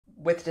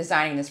with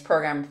designing this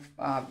program,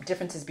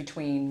 differences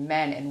between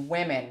men and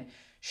women,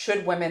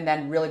 should women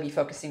then really be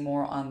focusing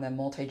more on the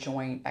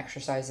multi-joint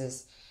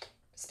exercises,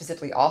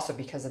 specifically also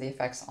because of the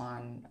effects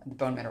on the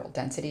bone mineral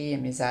density? I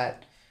mean, is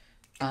that,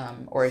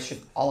 or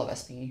should all of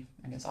us be,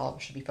 I guess all of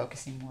us should be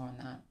focusing more on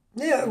that?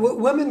 Yeah,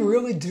 women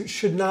really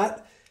should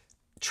not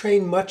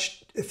train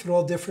much, if at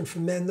all, different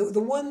from men. The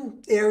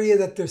one area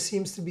that there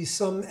seems to be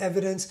some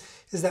evidence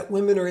is that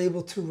women are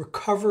able to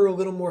recover a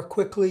little more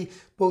quickly,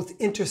 both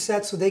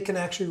interset, so they can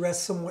actually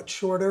rest somewhat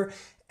shorter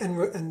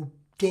and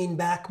gain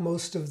back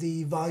most of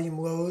the volume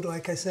load,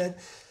 like I said.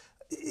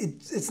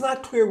 It's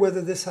not clear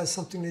whether this has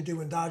something to do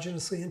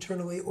endogenously,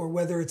 internally, or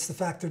whether it's the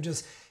fact they're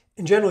just,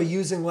 in general,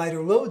 using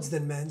lighter loads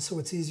than men, so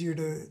it's easier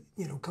to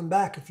come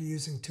back if you're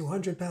using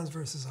 200 pounds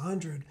versus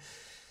 100.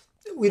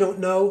 We don't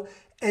know.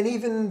 And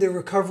even the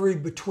recovery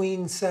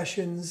between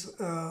sessions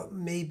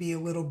may be a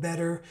little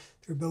better,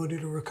 their ability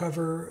to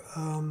recover.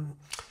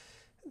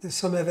 There's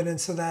some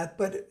evidence of that.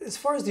 But as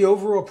far as the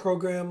overall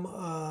program,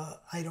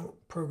 I don't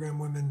program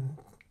women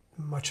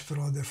much, if at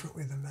all,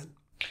 differently than men.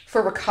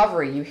 For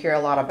recovery, you hear a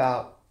lot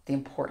about the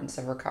importance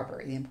of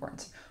recovery, the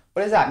importance.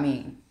 What does that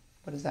mean?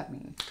 What does that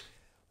mean?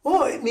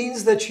 Well, it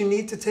means that you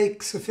need to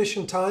take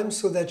sufficient time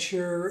so that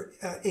you're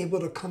able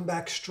to come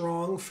back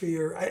strong for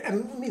your,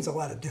 it means a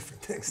lot of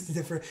different things,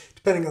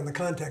 depending on the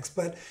context.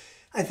 But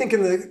I think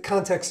in the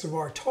context of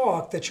our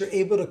talk, that you're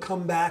able to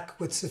come back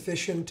with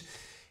sufficient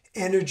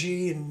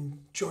energy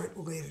and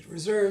joint-related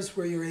reserves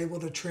where you're able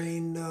to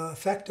train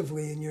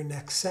effectively in your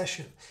next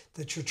session,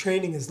 that your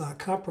training is not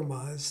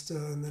compromised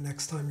in the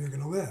next time you're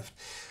going to lift.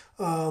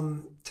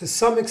 To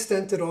some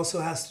extent, it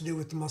also has to do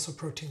with the muscle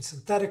protein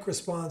synthetic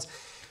response,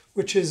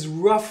 which is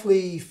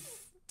roughly,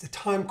 the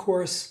time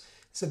course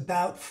is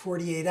about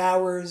 48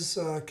 hours,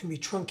 can be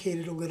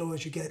truncated a little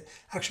as you get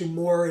actually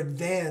more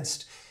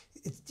advanced.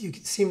 You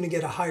seem to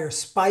get a higher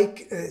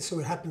spike, so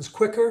it happens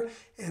quicker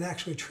and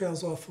actually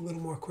trails off a little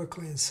more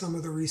quickly in some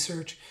of the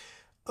research,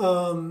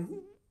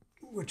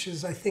 which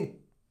is, I think,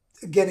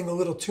 getting a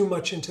little too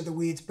much into the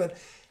weeds. But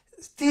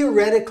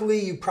theoretically,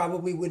 you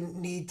probably wouldn't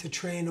need to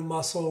train a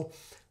muscle,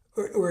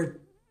 or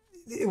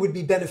it would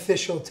be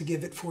beneficial to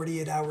give it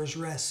 48 hours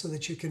rest so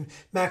that you can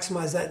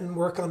maximize that and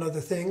work on other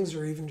things,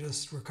 or even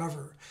just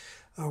recover,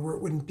 where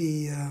it wouldn't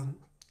be, it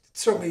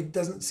certainly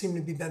doesn't seem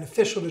to be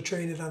beneficial to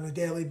train it on a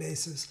daily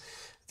basis,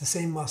 the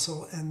same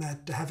muscle, and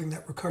that having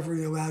that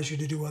recovery allows you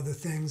to do other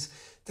things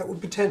that would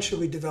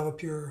potentially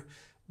develop your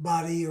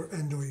body or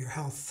your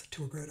health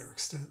to a greater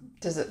extent.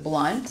 Does it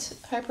blunt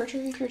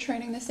hypertrophy if you're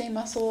training the same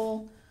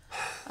muscle?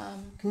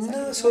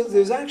 No, so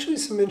there's actually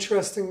some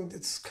interesting,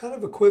 it's kind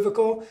of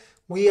equivocal.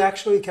 We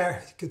actually you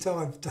can tell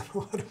I've done a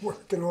lot of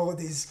work in all of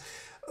these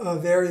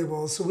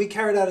variables. So we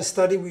carried out a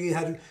study.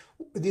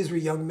 These were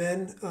young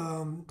men.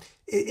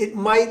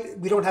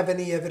 We don't have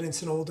any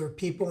evidence in older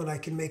people, and I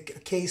can make a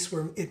case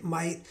where it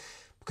might,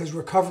 because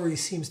recovery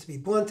seems to be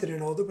blunted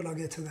in older, but I'll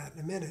get to that in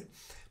a minute.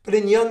 But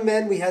in young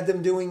men, we had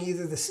them doing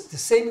either the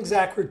same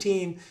exact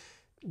routine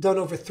done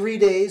over 3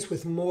 days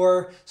with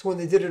more. So when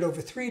they did it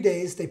over 3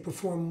 days, they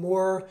performed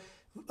more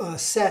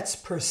sets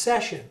per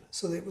session.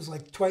 So it was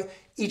like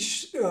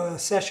each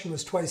session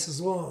was twice as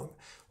long,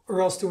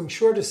 or else doing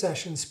shorter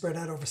sessions spread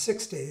out over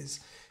 6 days,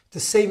 the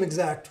same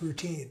exact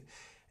routine.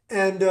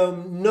 And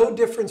no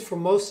difference for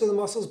most of the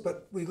muscles,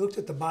 but we looked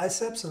at the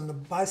biceps, and the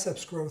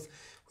biceps growth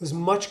was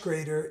much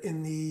greater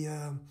in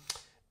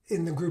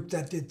the group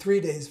that did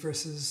 3 days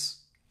versus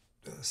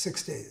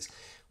 6 days.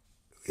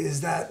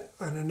 Is that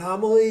an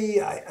anomaly?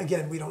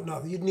 Again, we don't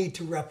know. You'd need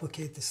to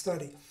replicate the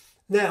study.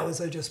 Now, as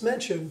I just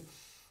mentioned,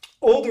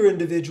 older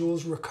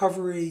individuals,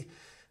 recovery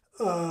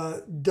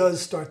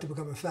does start to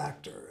become a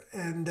factor.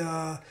 And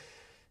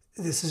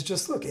this is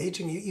just, look,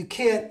 aging, you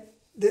can't,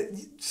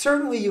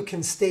 certainly you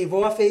can stave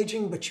off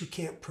aging, but you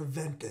can't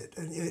prevent it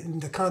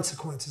and the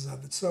consequences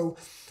of it. So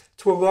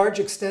to a large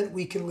extent,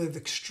 we can live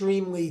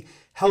extremely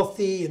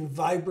healthy and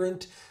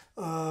vibrant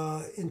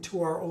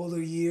into our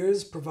older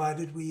years,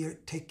 provided we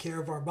take care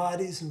of our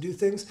bodies and do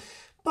things.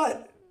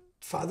 But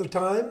father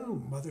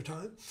time, mother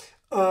time,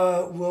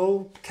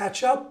 will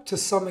catch up to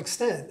some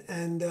extent.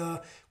 And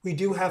we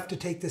do have to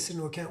take this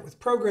into account with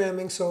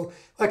programming. So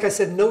like I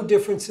said, no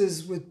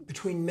differences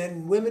between men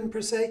and women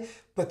per se,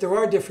 but there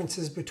are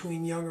differences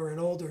between younger and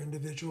older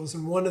individuals.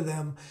 And one of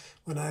them,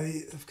 when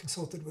I have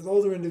consulted with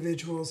older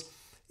individuals,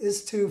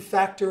 is to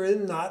factor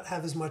in, not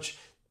have as much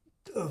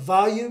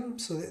volume,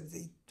 so that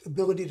the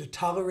ability to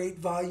tolerate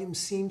volume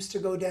seems to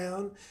go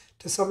down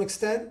to some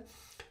extent.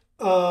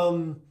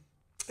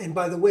 And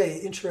by the way,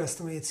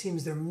 interestingly, it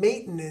seems their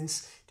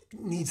maintenance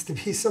needs to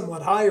be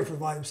somewhat higher for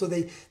volume. So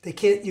they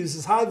can't use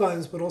as high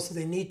volumes, but also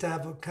they need to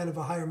have a kind of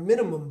a higher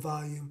minimum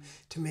volume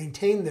to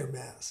maintain their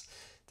mass.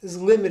 There's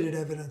limited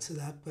evidence of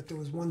that, but there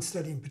was one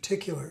study in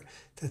particular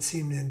that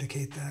seemed to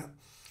indicate that.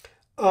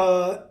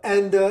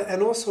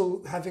 And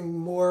also having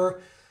more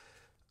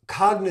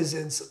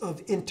cognizance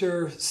of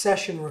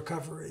inter-session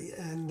recovery,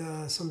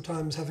 and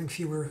sometimes having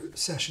fewer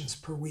sessions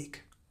per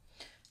week.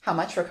 How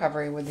much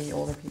recovery would the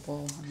older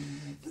people?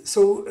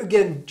 So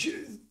again,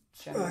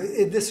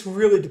 generally? This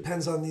really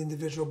depends on the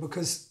individual,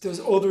 because there's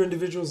older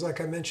individuals,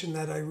 like I mentioned,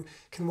 that I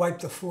can wipe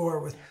the floor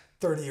with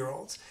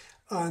 30-year-olds.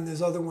 And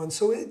there's other ones.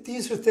 So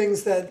these are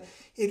things that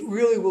it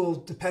really will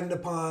depend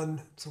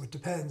upon. So it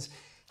depends.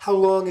 How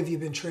long have you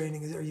been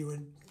training? Are you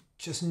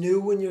just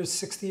new when you're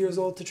 60 years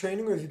old to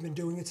training, or have you been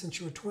doing it since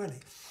you were 20?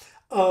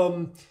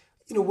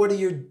 What are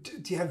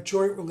do you have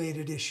joint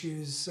related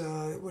issues?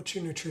 What's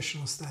your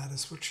nutritional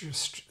status? What's your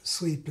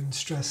sleep and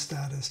stress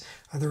status?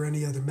 Are there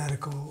any other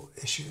medical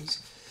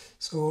issues?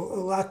 So a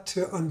lot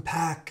to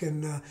unpack.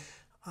 And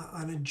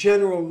on a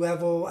general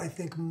level, I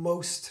think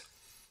most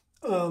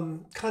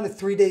kind of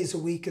 3 days a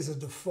week is a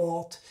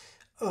default.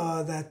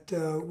 That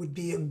would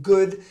be a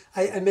good.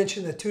 I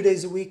mentioned that 2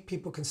 days a week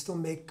people can still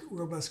make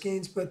robust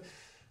gains, but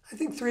I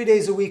think 3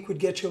 days a week would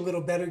get you a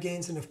little better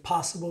gains, and if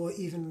possible,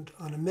 even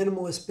on a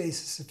minimalist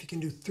basis, if you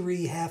can do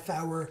 3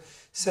 half-hour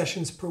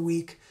sessions per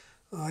week,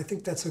 I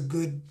think that's a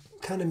good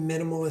kind of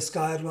minimalist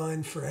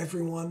guideline for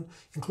everyone,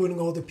 including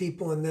older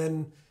people. And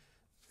then,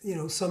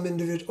 some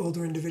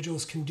older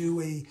individuals can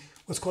do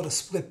what's called a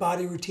split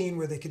body routine,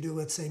 where they could do,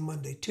 let's say,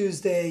 Monday,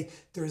 Tuesday,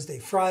 Thursday,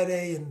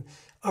 Friday, and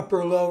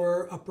upper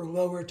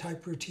lower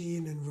type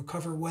routine and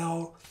recover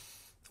well,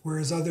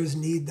 whereas others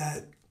need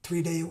that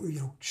 3-day,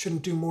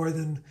 shouldn't do more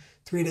than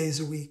 3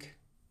 days a week.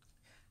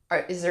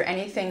 Is there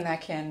anything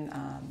that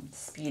can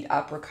speed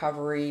up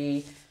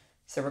recovery?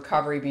 So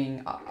recovery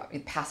being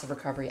passive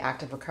recovery,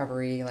 active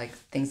recovery, like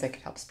things that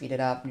could help speed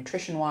it up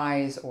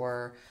nutrition-wise,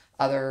 or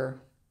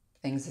other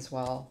things as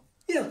well?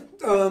 Yeah.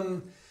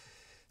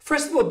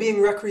 First of all, being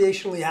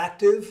recreationally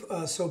active.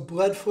 So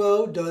blood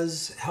flow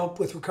does help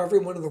with recovery.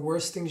 One of the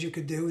worst things you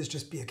could do is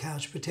just be a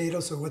couch potato.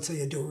 So let's say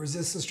you do a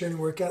resistance training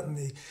workout, and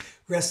the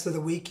rest of the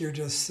week you're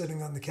just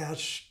sitting on the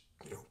couch,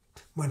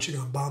 munching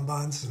on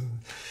bonbons and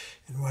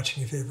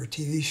watching your favorite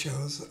TV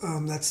shows.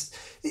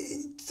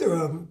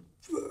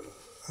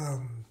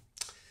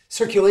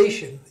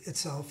 Circulation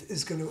itself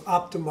is going to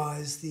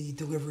optimize the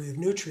delivery of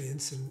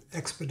nutrients and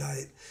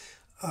expedite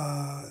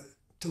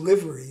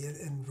delivery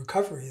and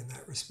recovery in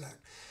that respect.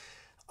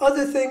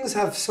 Other things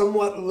have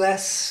somewhat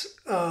less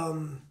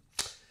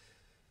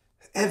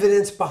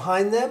evidence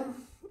behind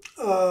them.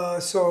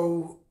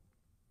 So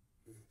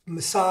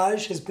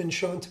massage has been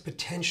shown to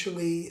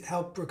potentially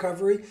help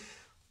recovery.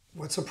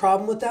 What's the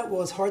problem with that?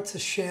 Well, it's hard to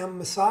sham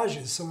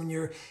massages. So when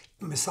your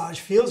massage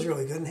feels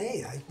really good, and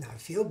hey, I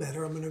feel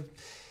better,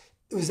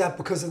 was that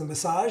because of the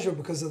massage or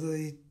because of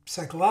the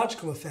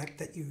psychological effect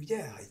that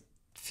I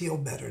feel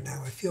better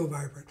now, I feel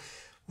vibrant?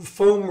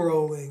 Foam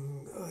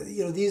rolling,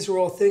 these are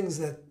all things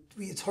that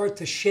it's hard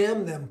to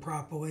sham them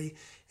properly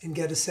and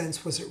get a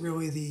sense, was it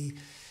really the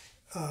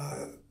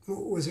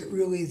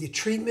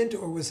treatment,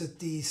 or was it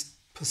the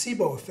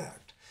placebo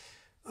effect?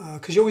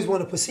 Because you always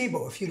want a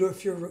placebo. If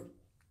you're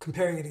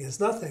comparing it against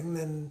nothing,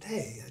 then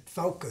hey, it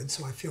felt good,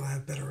 so I feel I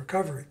have better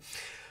recovery.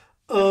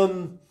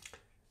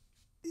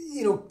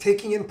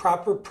 Taking in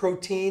proper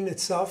protein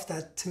itself,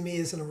 that to me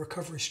isn't a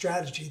recovery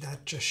strategy.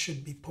 That just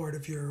should be part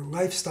of your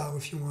lifestyle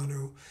if you want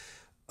to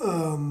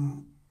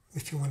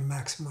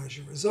maximize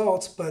your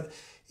results. But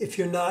if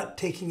you're not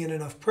taking in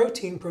enough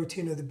protein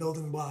are the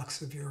building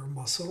blocks of your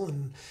muscle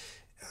and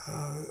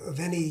of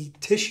any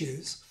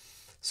tissues.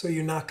 So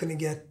you're not going to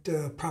get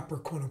proper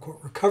quote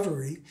unquote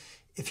recovery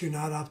if you're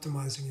not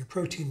optimizing your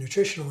protein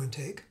nutritional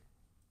intake.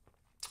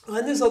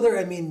 And there's other,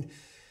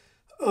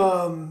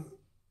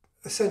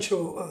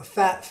 essential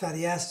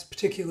fatty acids,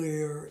 particularly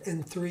your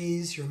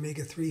N3s, your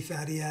omega-3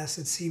 fatty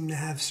acids, seem to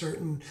have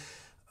certain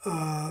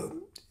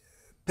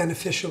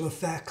beneficial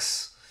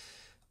effects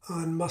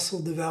on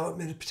muscle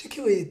development.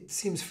 Particularly, it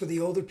seems for the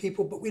older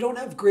people, but we don't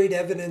have great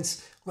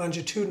evidence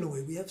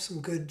longitudinally. We have some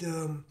good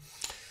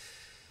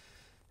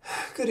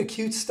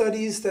acute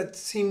studies that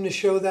seem to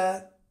show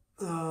that.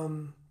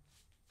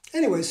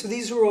 Anyway, so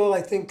these are all,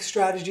 I think,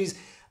 strategies.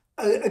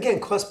 Again,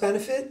 cost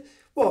benefit.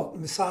 Well,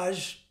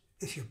 massage,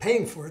 if you're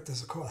paying for it,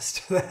 there's a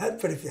cost to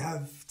that. But if you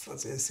have,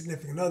 let's say, a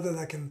significant other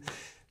that can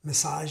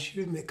massage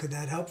you, could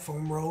that help?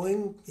 Foam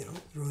rolling,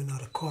 really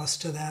not a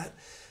cost to that.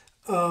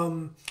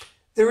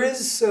 There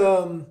is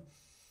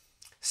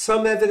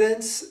some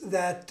evidence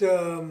that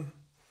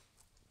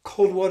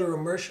cold water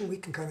immersion, we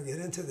can kind of get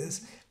into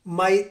this,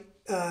 might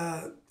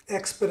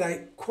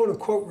expedite quote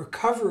unquote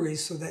recovery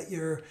so that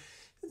you're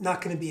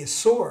not going to be as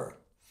sore.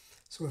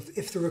 So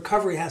if the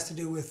recovery has to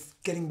do with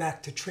getting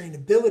back to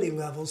trainability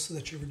levels so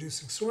that you're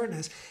reducing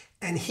soreness,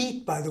 and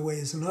heat, by the way,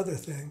 is another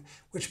thing,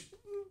 which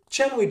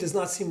generally does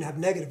not seem to have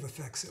negative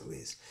effects, at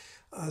least.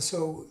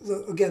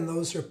 Again,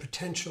 those are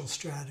potential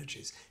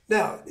strategies.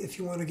 Now, if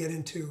you want to get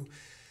into,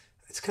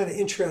 it's kind of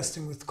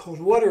interesting with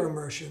cold water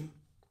immersion,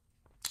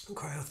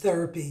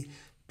 cryotherapy,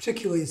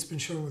 particularly it's been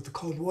shown with the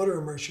cold water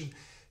immersion,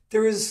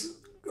 there is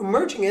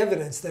emerging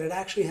evidence that it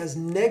actually has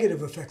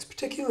negative effects,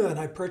 particularly on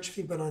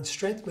hypertrophy, but on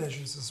strength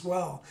measures as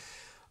well.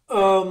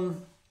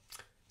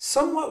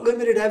 Somewhat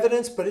limited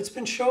evidence, but it's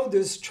been shown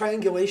there's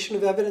triangulation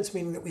of evidence,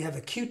 meaning that we have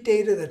acute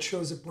data that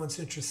shows it blunts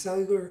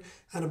intracellular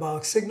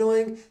anabolic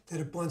signaling, that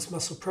it blunts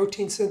muscle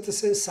protein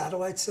synthesis,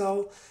 satellite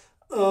cell.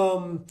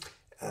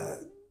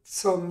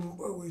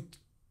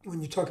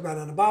 when you talk about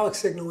anabolic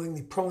signaling,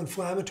 the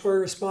pro-inflammatory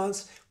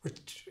response,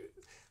 which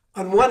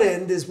on one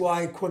end is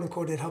why, quote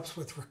unquote, it helps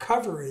with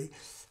recovery,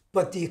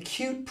 but the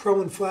acute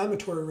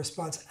pro-inflammatory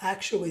response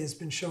actually has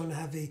been shown to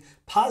have a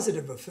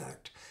positive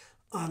effect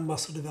on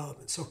muscle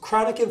development. So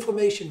chronic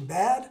inflammation,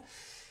 bad;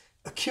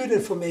 acute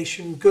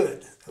inflammation,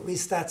 good. At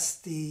least that's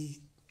the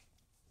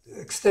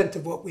extent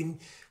of what we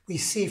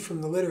see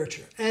from the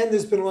literature. And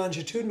there's been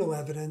longitudinal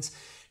evidence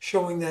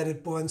showing that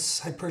it blunts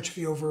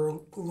hypertrophy over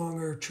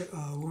longer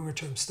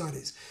term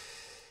studies.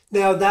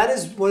 Now that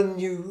is when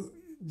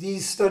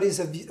these studies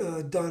have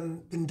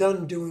been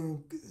done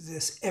doing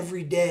this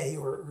every day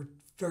or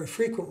very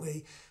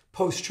frequently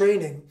post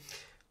training.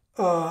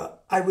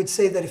 I would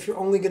say that if you're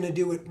only going to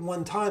do it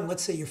one time,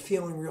 let's say you're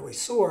feeling really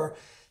sore,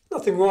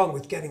 nothing wrong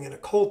with getting in a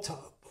cold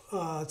tub.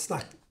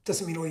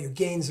 Doesn't mean all your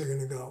gains are going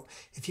to go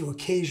if you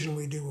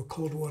occasionally do a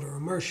cold water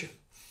immersion.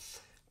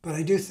 But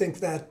I do think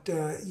that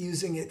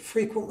using it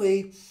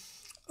frequently,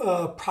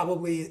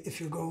 probably if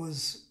your goal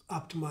is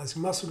optimizing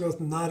muscle growth,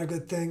 not a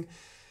good thing.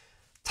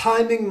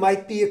 Timing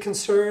might be a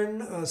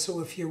concern.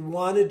 So if you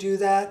want to do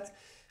that,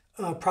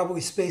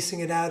 probably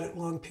spacing it out at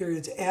long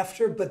periods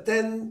after, but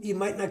then you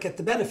might not get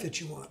the benefits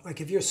you want.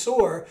 Like if you're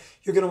sore,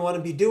 you're going to want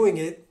to be doing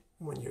it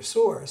when you're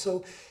sore.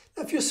 So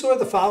if you're sore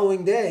the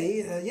following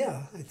day,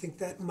 I think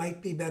that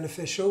might be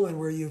beneficial, and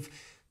where you've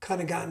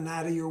kind of gotten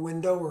out of your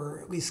window, or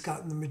at least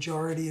gotten the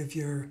majority of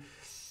your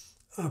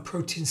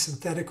protein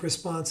synthetic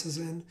responses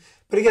in.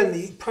 But again,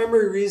 the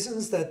primary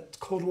reasons that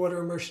cold water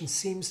immersion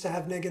seems to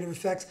have negative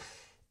effects: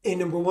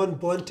 number one,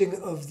 blunting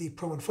of the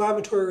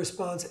pro-inflammatory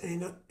response;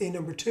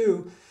 number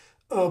two,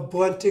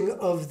 blunting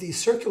of the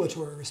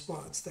circulatory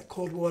response. That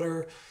cold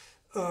water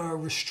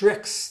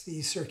restricts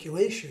the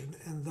circulation,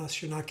 and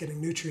thus you're not getting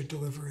nutrient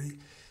delivery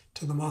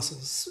to the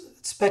muscles.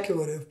 It's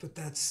speculative, but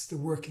that's the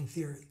working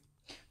theory.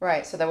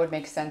 Right, so that would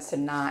make sense to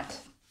not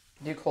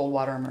do cold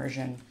water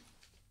immersion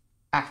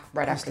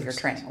right after your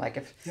training. Like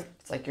if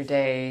it's like your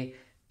day,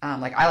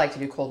 like I like to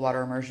do cold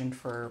water immersion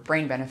for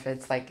brain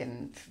benefits, like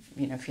in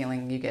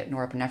feeling you get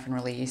norepinephrine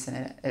release,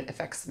 and it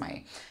affects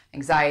my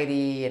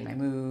anxiety and my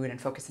mood and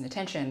focus and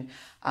attention.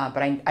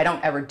 But I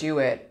don't ever do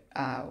it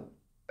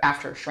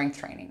after strength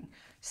training.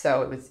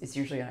 So it's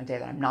usually on a day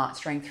that I'm not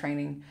strength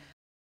training.